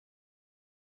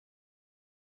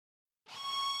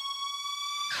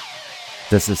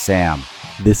This is Sam.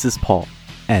 This is Paul,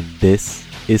 and this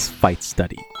is Fight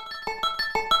Study.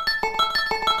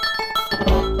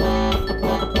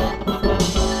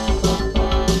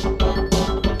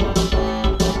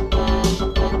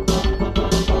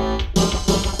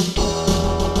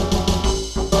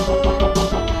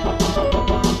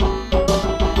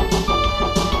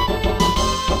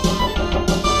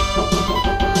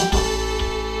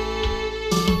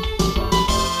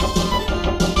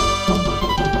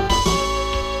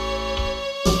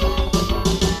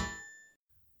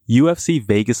 UFC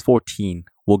Vegas 14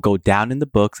 will go down in the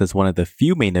books as one of the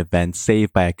few main events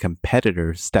saved by a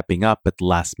competitor stepping up at the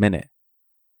last minute.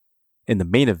 In the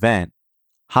main event,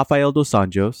 Rafael dos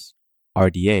Anjos,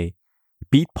 RDA,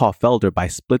 beat Paul Felder by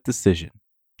split decision,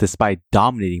 despite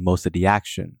dominating most of the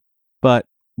action, but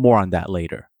more on that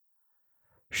later.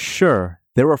 Sure,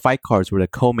 there were fight cards where the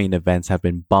co-main events have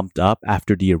been bumped up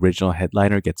after the original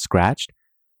headliner gets scratched,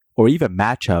 or even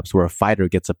matchups where a fighter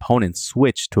gets opponents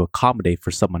switched to accommodate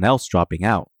for someone else dropping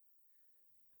out.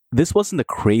 This wasn't the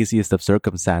craziest of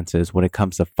circumstances when it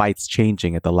comes to fights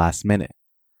changing at the last minute.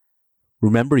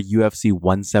 Remember UFC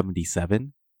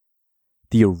 177?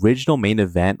 The original main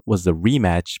event was the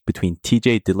rematch between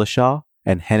TJ Dillashaw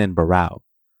and Renan Barão.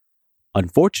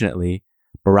 Unfortunately,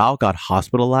 Barão got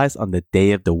hospitalized on the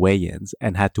day of the weigh-ins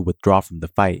and had to withdraw from the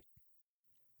fight.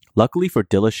 Luckily for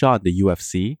Dillashaw and the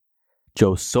UFC,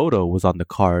 Joe Soto was on the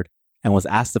card and was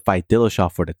asked to fight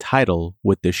Dillashaw for the title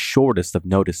with the shortest of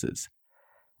notices.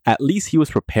 At least he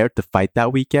was prepared to fight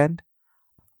that weekend,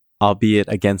 albeit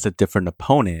against a different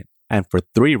opponent and for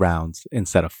 3 rounds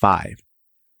instead of 5.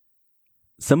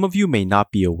 Some of you may not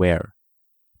be aware,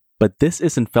 but this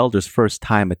isn't Felder's first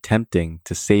time attempting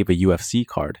to save a UFC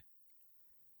card.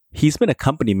 He's been a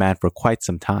company man for quite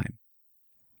some time.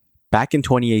 Back in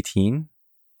 2018,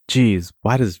 geez,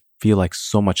 why does it feel like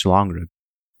so much longer?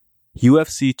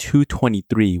 UFC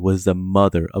 223 was the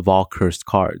mother of all cursed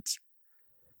cards.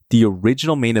 The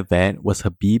original main event was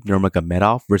Khabib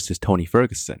Nurmagomedov versus Tony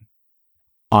Ferguson.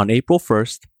 On April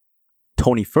 1st,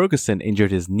 Tony Ferguson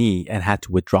injured his knee and had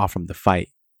to withdraw from the fight.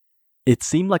 It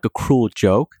seemed like a cruel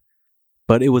joke,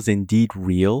 but it was indeed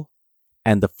real,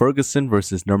 and the Ferguson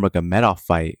versus Nurmagomedov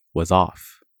fight was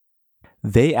off.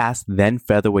 They asked then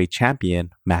featherweight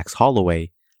champion Max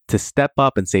Holloway to step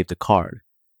up and save the card,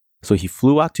 so he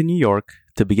flew out to New York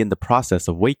to begin the process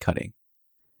of weight cutting.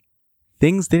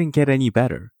 Things didn't get any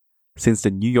better, since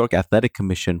the New York Athletic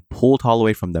Commission pulled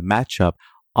Holloway from the matchup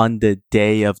on the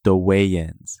day of the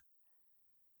weigh-ins.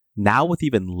 Now with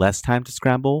even less time to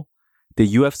scramble,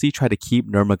 the UFC tried to keep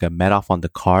Nurmagomedov on the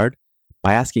card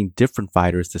by asking different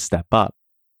fighters to step up.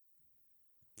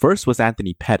 First was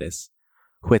Anthony Pettis,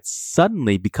 who had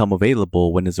suddenly become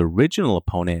available when his original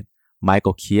opponent,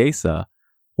 Michael Chiesa,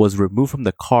 was removed from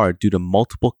the card due to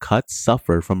multiple cuts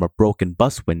suffered from a broken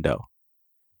bus window.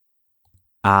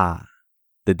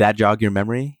 Did that jog your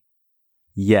memory?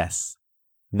 Yes,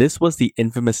 this was the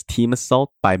infamous team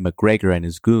assault by McGregor and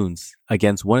his goons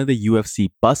against one of the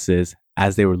UFC buses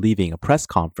as they were leaving a press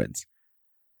conference.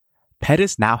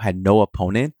 Pettis now had no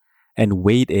opponent and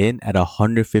weighed in at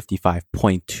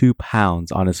 155.2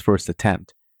 pounds on his first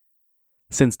attempt.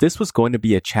 Since this was going to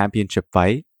be a championship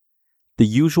fight, the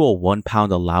usual 1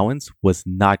 pound allowance was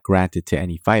not granted to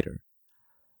any fighter.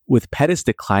 With Pettis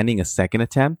declining a second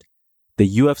attempt,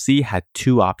 the UFC had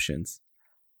 2 options,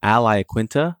 Al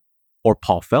Iaquinta or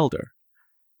Paul Felder.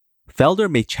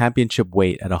 Felder made championship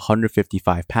weight at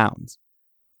 155 pounds.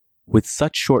 With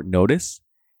such short notice,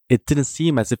 it didn't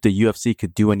seem as if the UFC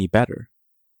could do any better.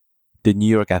 The New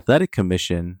York Athletic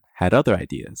Commission had other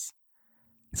ideas.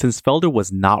 Since Felder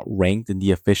was not ranked in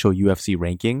the official UFC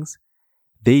rankings,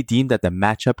 they deemed that the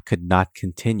matchup could not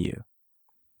continue.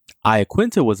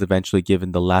 Iaquinta was eventually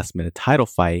given the last-minute title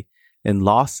fight and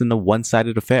lost in a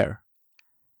one-sided affair.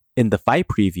 In the fight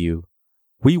preview,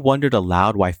 we wondered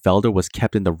aloud why Felder was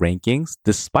kept in the rankings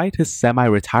despite his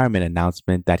semi-retirement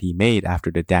announcement that he made after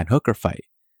the Dan Hooker fight.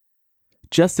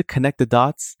 Just to connect the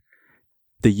dots,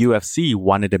 the UFC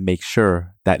wanted to make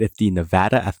sure that if the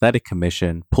Nevada Athletic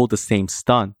Commission pulled the same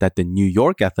stunt that the New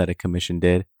York Athletic Commission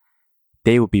did,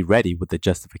 they would be ready with the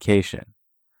justification.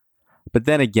 But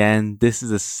then again, this is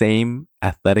the same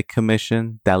Athletic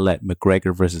Commission that let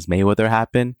McGregor versus Mayweather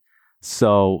happen,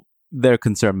 so their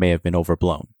concern may have been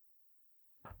overblown.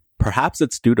 Perhaps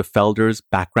it's due to Felder's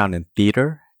background in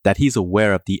theater that he's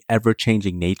aware of the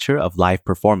ever-changing nature of live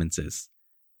performances.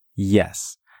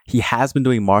 Yes, he has been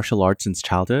doing martial arts since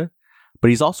childhood,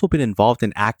 but he's also been involved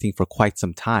in acting for quite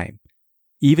some time,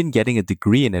 even getting a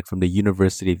degree in it from the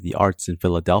University of the Arts in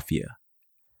Philadelphia.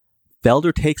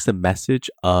 Felder takes the message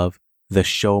of the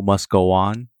show must go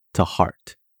on to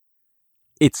heart.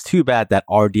 It's too bad that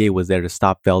RDA was there to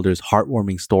stop Felder's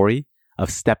heartwarming story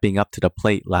of stepping up to the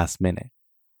plate last minute.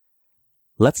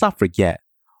 Let's not forget,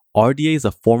 RDA is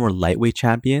a former lightweight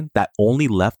champion that only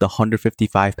left the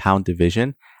 155-pound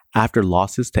division after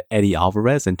losses to Eddie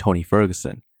Alvarez and Tony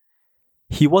Ferguson.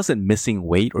 He wasn't missing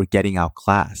weight or getting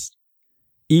outclassed.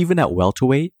 Even at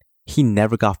welterweight, he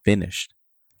never got finished.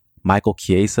 Michael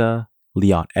Chiesa,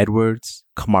 Leon Edwards,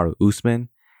 Kamaru Usman,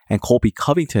 and Colby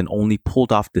Covington only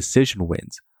pulled off decision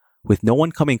wins, with no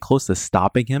one coming close to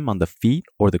stopping him on the feet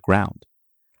or the ground.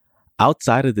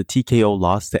 Outside of the TKO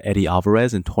loss to Eddie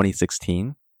Alvarez in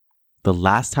 2016, the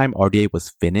last time RDA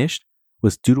was finished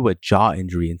was due to a jaw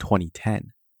injury in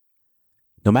 2010.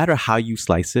 No matter how you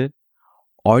slice it,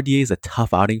 RDA is a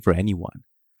tough outing for anyone.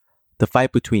 The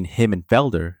fight between him and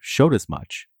Felder showed as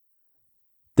much.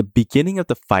 The beginning of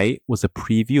the fight was a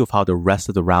preview of how the rest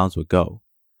of the rounds would go.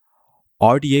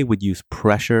 RDA would use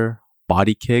pressure,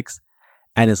 body kicks,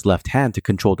 and his left hand to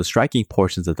control the striking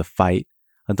portions of the fight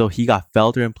until he got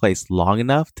Felder in place long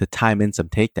enough to time in some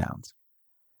takedowns.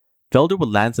 Felder would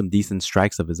land some decent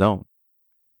strikes of his own.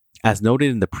 As noted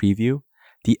in the preview,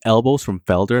 the elbows from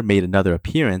Felder made another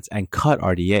appearance and cut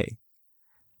RDA.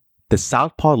 The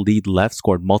southpaw lead left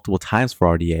scored multiple times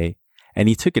for RDA, and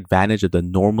he took advantage of the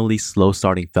normally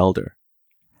slow-starting Felder.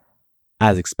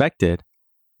 As expected,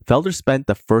 Felder spent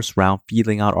the first round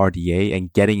feeling out RDA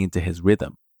and getting into his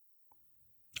rhythm.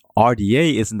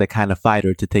 RDA isn't the kind of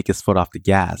fighter to take his foot off the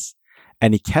gas,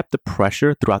 and he kept the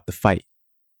pressure throughout the fight.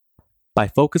 By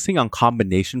focusing on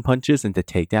combination punches into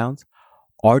takedowns,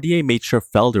 RDA made sure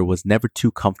Felder was never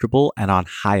too comfortable and on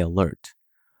high alert.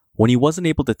 When he wasn't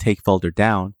able to take Felder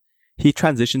down, he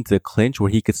transitioned to the clinch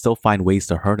where he could still find ways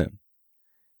to hurt him.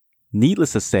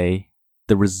 Needless to say,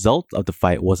 the result of the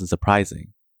fight wasn't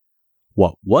surprising.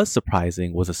 What was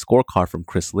surprising was a scorecard from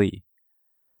Chris Lee.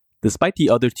 Despite the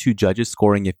other two judges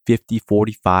scoring it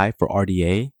 50-45 for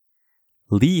RDA,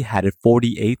 Lee had it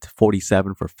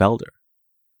 48-47 for Felder.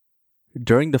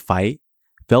 During the fight,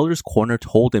 Felder's corner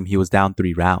told him he was down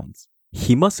 3 rounds.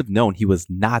 He must have known he was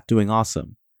not doing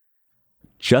awesome.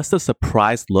 Just a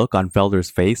surprised look on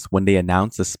Felder's face when they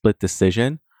announced a split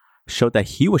decision showed that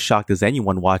he was shocked as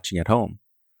anyone watching at home.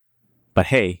 But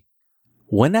hey,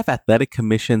 when have athletic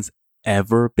commissions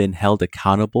ever been held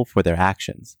accountable for their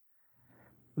actions?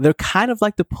 They're kind of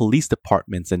like the police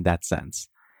departments in that sense.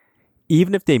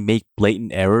 Even if they make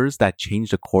blatant errors that change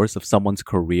the course of someone's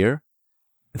career,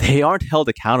 they aren't held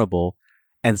accountable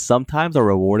and sometimes are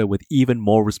rewarded with even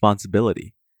more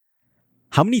responsibility.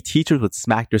 How many teachers would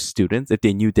smack their students if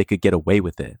they knew they could get away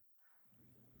with it?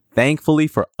 Thankfully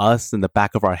for us in the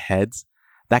back of our heads,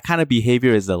 that kind of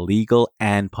behavior is illegal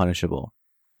and punishable.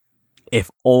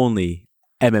 If only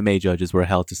MMA judges were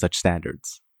held to such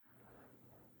standards.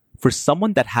 For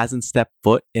someone that hasn't stepped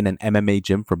foot in an MMA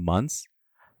gym for months,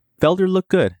 Felder looked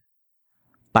good.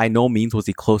 By no means was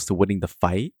he close to winning the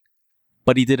fight,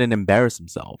 but he didn't embarrass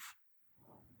himself.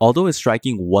 Although his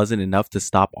striking wasn't enough to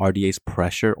stop RDA's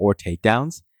pressure or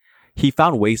takedowns, he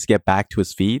found ways to get back to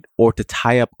his feet or to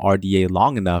tie up RDA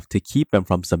long enough to keep him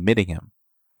from submitting him.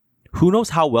 Who knows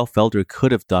how well Felder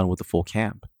could have done with a full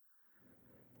camp?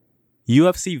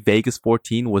 UFC Vegas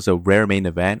 14 was a rare main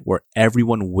event where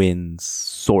everyone wins,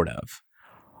 sort of.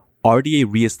 RDA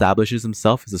reestablishes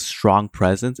himself as a strong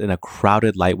presence in a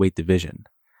crowded lightweight division.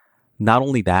 Not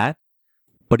only that,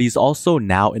 but he's also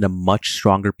now in a much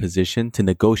stronger position to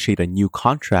negotiate a new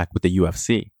contract with the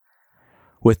UFC.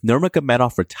 With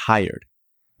Nurmagomedov retired,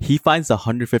 he finds the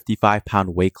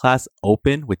 155-pound weight class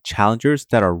open with challengers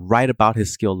that are right about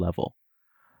his skill level.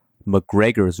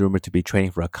 McGregor is rumored to be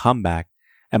training for a comeback,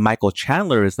 and Michael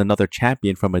Chandler is another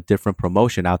champion from a different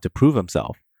promotion out to prove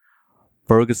himself.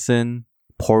 Ferguson,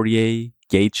 Poirier,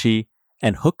 Gaethje,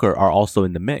 and Hooker are also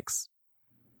in the mix.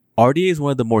 RDA is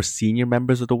one of the more senior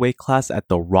members of the weight class at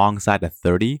the wrong side of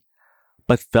 30,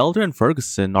 but Felder and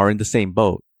Ferguson are in the same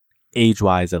boat,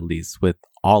 age-wise at least, with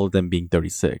all of them being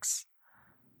 36.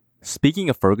 Speaking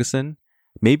of Ferguson,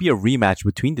 maybe a rematch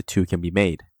between the two can be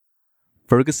made.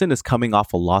 Ferguson is coming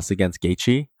off a loss against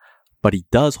Gaethje, but he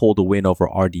does hold a win over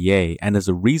RDA and is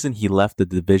the reason he left the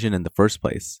division in the first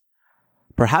place.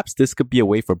 Perhaps this could be a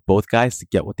way for both guys to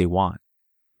get what they want.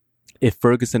 If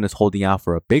Ferguson is holding out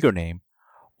for a bigger name,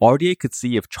 RDA could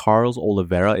see if Charles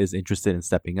Oliveira is interested in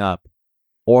stepping up,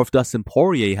 or if Dustin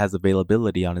Poirier has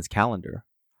availability on his calendar.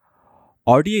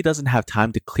 RDA doesn't have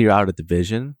time to clear out a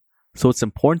division, so it's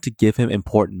important to give him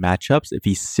important matchups if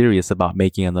he's serious about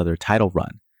making another title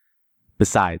run.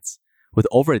 Besides, with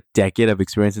over a decade of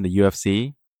experience in the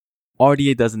UFC,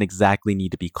 RDA doesn't exactly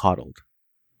need to be coddled.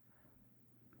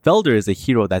 Felder is a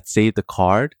hero that saved the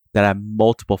card that had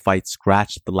multiple fights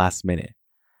scratched at the last minute,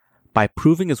 By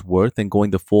proving his worth and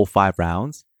going the full 5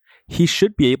 rounds, he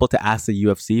should be able to ask the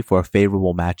UFC for a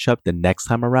favorable matchup the next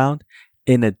time around,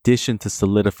 in addition to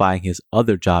solidifying his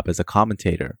other job as a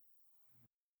commentator.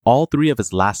 All 3 of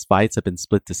his last fights have been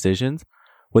split decisions,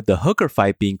 with the Hooker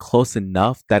fight being close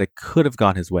enough that it could have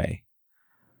gone his way.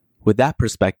 With that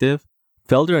perspective,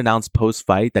 Felder announced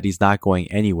post-fight that he's not going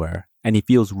anywhere, and he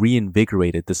feels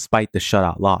reinvigorated despite the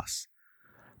shutout loss.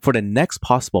 For the next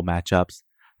possible matchups,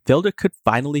 Felder could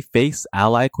finally face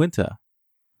Al Iaquinta.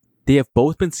 They have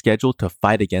both been scheduled to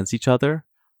fight against each other,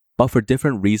 but for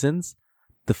different reasons,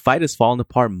 the fight has fallen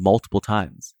apart multiple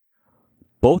times.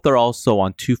 Both are also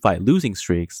on 2-fight losing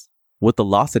streaks, with the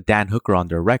loss of Dan Hooker on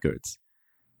their records.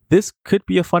 This could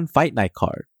be a fun fight night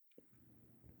card.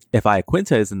 If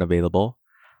Iaquinta isn't available,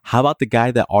 how about the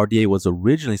guy that RDA was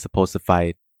originally supposed to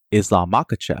fight, Islam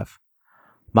Makhachev?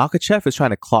 Makhachev is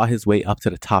trying to claw his way up to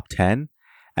the top 10,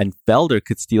 and Felder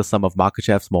could steal some of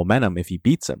Makhachev's momentum if he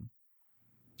beats him.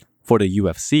 For the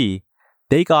UFC,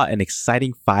 they got an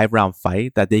exciting 5-round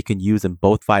fight that they can use in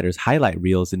both fighters' highlight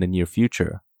reels in the near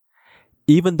future.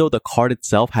 Even though the card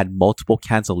itself had multiple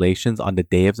cancellations on the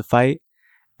day of the fight,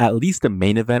 at least the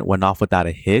main event went off without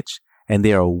a hitch, and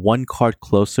they are 1 card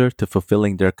closer to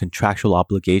fulfilling their contractual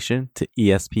obligation to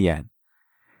ESPN.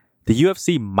 The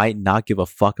UFC might not give a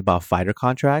fuck about fighter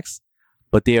contracts,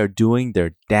 but they are doing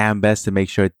their damn best to make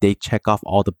sure they check off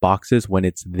all the boxes when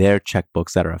it's their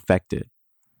checkbooks that are affected.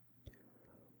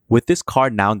 With this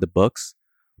card now in the books,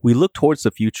 we look towards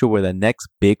the future where the next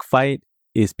big fight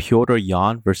is Petr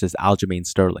Yan versus Aljamain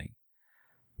Sterling.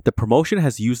 The promotion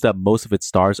has used up most of its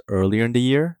stars earlier in the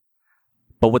year,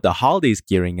 but with the holidays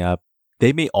gearing up,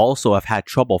 they may also have had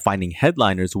trouble finding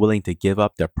headliners willing to give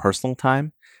up their personal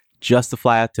time just to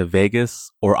fly out to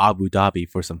Vegas or Abu Dhabi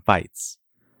for some fights.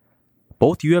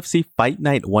 Both UFC Fight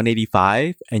Night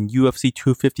 185 and UFC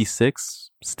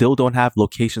 256 still don't have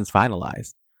locations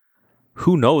finalized.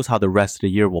 Who knows how the rest of the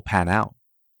year will pan out?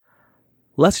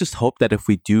 Let's just hope that if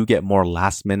we do get more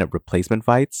last-minute replacement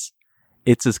fights,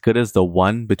 it's as good as the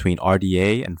one between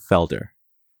RDA and Felder.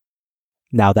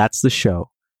 Now that's the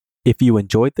show. If you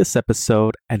enjoyed this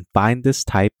episode and find this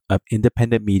type of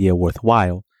independent media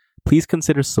worthwhile, please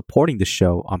consider supporting the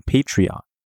show on Patreon.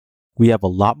 We have a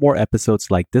lot more episodes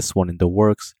like this one in the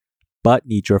works, but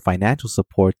need your financial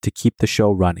support to keep the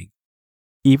show running.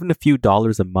 Even a few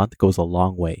dollars a month goes a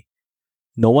long way.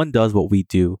 No one does what we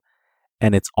do,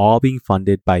 and it's all being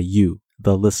funded by you,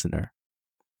 the listener.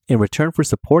 In return for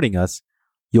supporting us,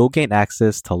 you'll gain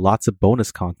access to lots of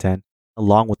bonus content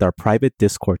along with our private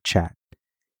Discord chat.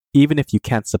 Even if you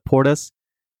can't support us,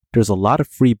 there's a lot of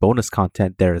free bonus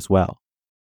content there as well.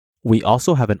 We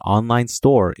also have an online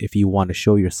store if you want to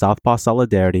show your Southpaw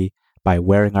solidarity by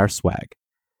wearing our swag.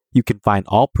 You can find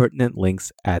all pertinent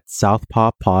links at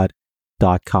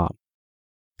southpawpod.com.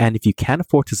 And if you can't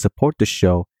afford to support the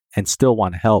show and still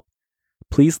want to help,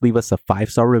 please leave us a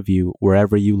 5-star review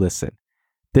wherever you listen.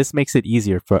 This makes it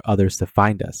easier for others to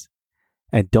find us.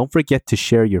 And don't forget to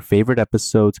share your favorite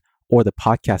episodes or the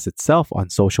podcast itself on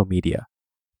social media.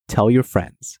 Tell your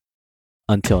friends.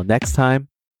 Until next time,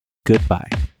 goodbye.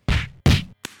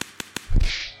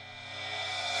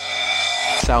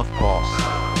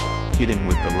 Southpaw. Hitting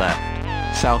with the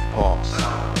left. Southpaw.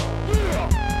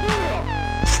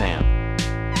 Sam.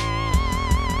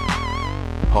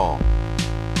 Paul.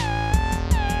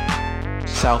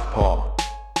 Southpaw.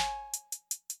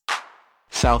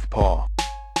 Southpaw.